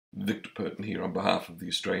Victor Perton here on behalf of the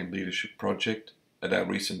Australian Leadership Project. At our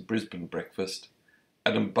recent Brisbane breakfast,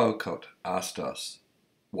 Adam Bowcutt asked us,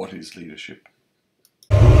 what is leadership?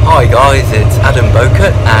 Hi guys, it's Adam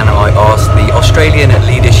Bowcutt and I asked the Australian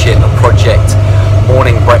Leadership Project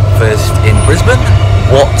morning breakfast in Brisbane,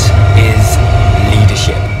 what is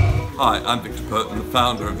leadership? Hi, I'm Victor Perton, the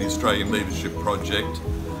founder of the Australian Leadership Project.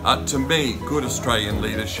 To me, good Australian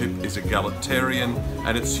leadership is egalitarian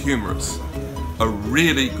and it's humorous. A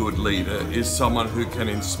really good leader is someone who can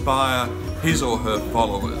inspire his or her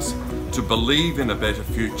followers to believe in a better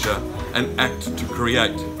future and act to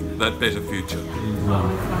create that better future.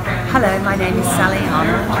 Hello, my name is Sally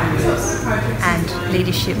Arnold, and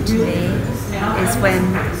leadership to me is when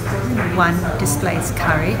one displays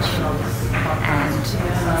courage and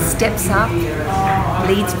steps up,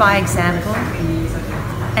 leads by example,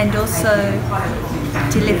 and also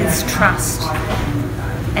delivers trust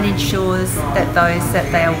and ensures that those that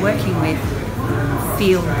they are working with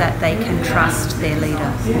feel that they can trust their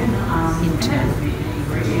leader in turn.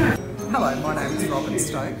 Hello, my name is Robyn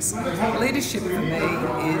Stokes. Leadership for me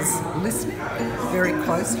is listening very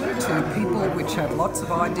closely to people which have lots of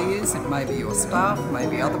ideas. It may be your staff,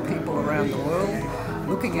 maybe other people around the world,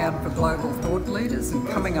 looking out for global thought leaders and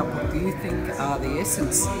coming up with what you think are the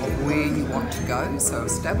essence of where you want to go. So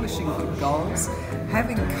establishing good goals,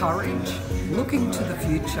 having courage, looking to the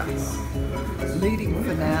future. Leading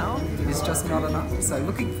for now is just not enough. So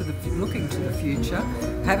looking to the future,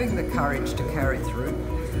 having the courage to carry through,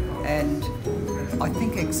 and I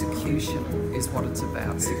think execution is what it's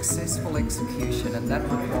about, successful execution, and that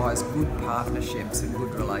requires good partnerships and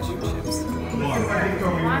good relationships. Hi,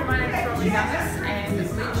 my name is Robyn Gunnis, and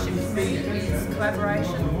leadership for me is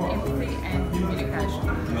collaboration, empathy and communication.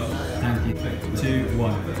 Thank you. 2,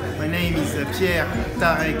 1. My name is Pierre,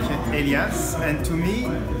 Elias, and to me,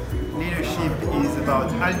 leadership is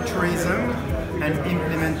about altruism and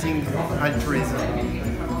implementing altruism.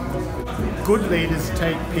 Good leaders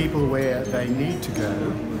take people where they need to go,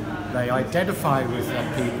 they identify with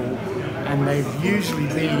that people, and they've usually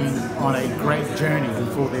been on a great journey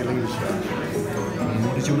before their leadership. And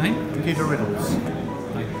what is your name? Peter Riddles.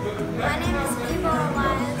 My name is Igor,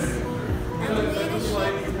 Elias, and leadership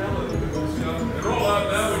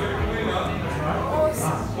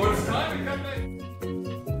awesome.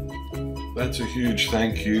 That's a huge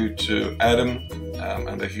thank you to Adam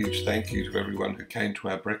and a huge thank you to everyone who came to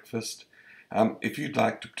our breakfast. If you'd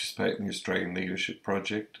like to participate in the Australian Leadership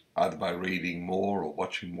Project, either by reading more or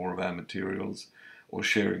watching more of our materials, or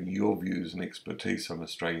sharing your views and expertise on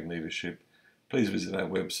Australian leadership, please visit our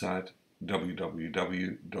website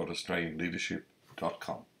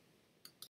www.australianleadership.com.